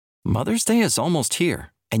Mother's Day is almost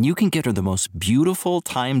here, and you can get her the most beautiful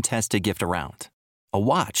time-tested gift around. A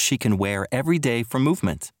watch she can wear every day from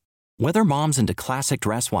Movement. Whether mom's into classic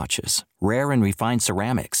dress watches, rare and refined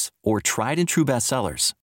ceramics, or tried-and-true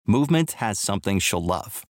bestsellers, Movement has something she'll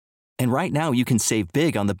love. And right now, you can save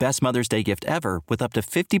big on the best Mother's Day gift ever with up to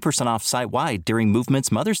 50% off site-wide during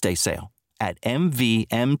Movement's Mother's Day sale at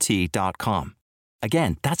MVMT.com.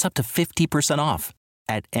 Again, that's up to 50% off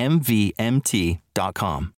at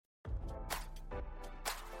MVMT.com.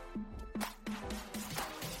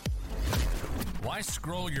 Why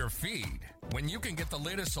scroll your feed when you can get the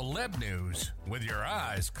latest celeb news with your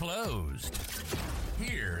eyes closed?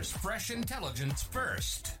 Here's fresh intelligence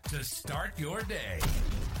first to start your day.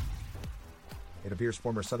 It appears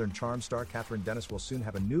former Southern Charm star Kathryn will soon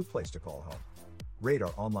have a new place to call home.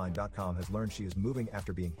 RadarOnline.com has learned she is moving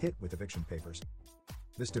after being hit with eviction papers.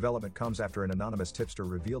 This development comes after an anonymous tipster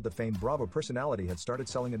revealed the famed Bravo personality had started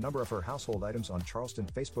selling a number of her household items on Charleston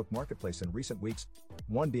Facebook Marketplace in recent weeks,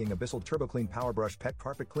 one being a Bissell TurboClean Power Brush pet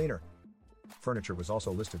carpet cleaner. Furniture was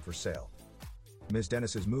also listed for sale. Ms.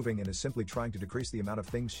 Dennis is moving and is simply trying to decrease the amount of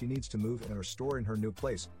things she needs to move and or store in her new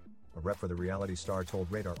place, a rep for the reality star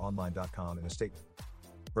told RadarOnline.com in a statement.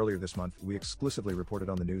 Earlier this month, we exclusively reported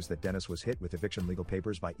on the news that Dennis was hit with eviction legal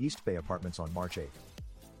papers by East Bay Apartments on March 8.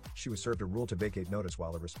 She was served a rule to vacate notice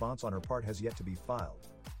while a response on her part has yet to be filed.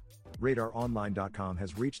 RadarOnline.com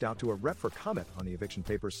has reached out to a rep for comment on the eviction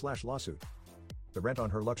papers/lawsuit. The rent on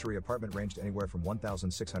her luxury apartment ranged anywhere from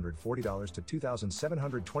 $1,640 to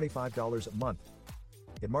 $2,725 a month.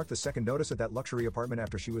 It marked the second notice at that luxury apartment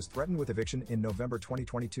after she was threatened with eviction in November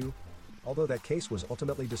 2022, although that case was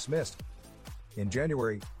ultimately dismissed. In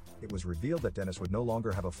January, it was revealed that Dennis would no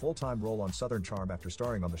longer have a full-time role on Southern Charm after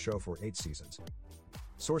starring on the show for 8 seasons.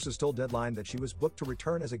 Sources told Deadline that she was booked to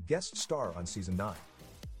return as a guest star on season 9.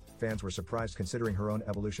 Fans were surprised considering her own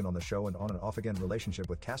evolution on the show and on and off-again relationship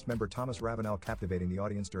with cast member Thomas Ravenel captivating the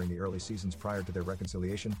audience during the early seasons prior to their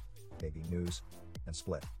reconciliation, baby news, and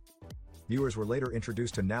split. Viewers were later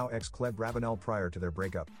introduced to now ex-Cleb Ravenel prior to their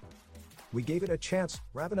breakup. "We gave it a chance,"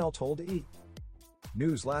 Ravenel told E!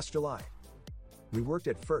 News last July. "We worked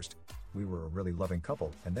at first, we were a really loving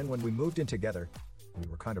couple, and then when we moved in together, we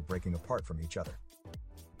were kind of breaking apart from each other."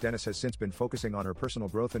 Dennis has since been focusing on her personal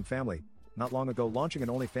growth and family, not long ago launching an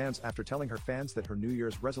OnlyFans after telling her fans that her New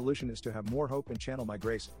Year's resolution is to have more hope and channel my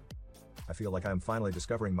grace. "I feel like I am finally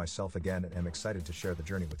discovering myself again and am excited to share the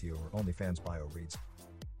journey with you," her OnlyFans bio reads.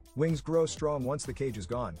 Wings grow strong once the cage is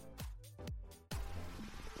gone.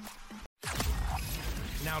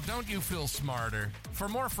 Now, don't you feel smarter? For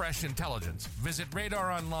more fresh intelligence, visit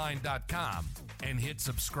RadarOnline.com and hit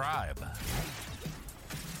subscribe.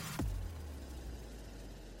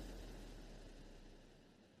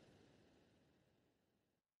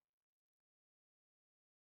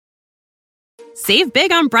 Save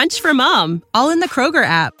big on brunch for mom, all in the Kroger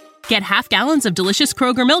app. Get half gallons of delicious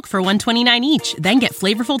Kroger milk for $1.29 each. Then get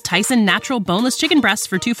flavorful Tyson natural boneless chicken breasts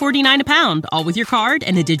for $2.49 a pound, all with your card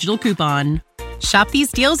and a digital coupon. Shop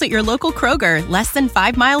these deals at your local Kroger, less than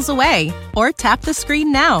 5 miles away. Or tap the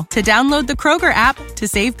screen now to download the Kroger app to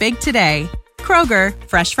save big today. Kroger,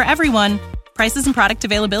 fresh for everyone. Prices and product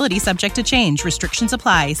availability subject to change. Restrictions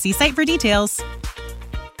apply. See site for details.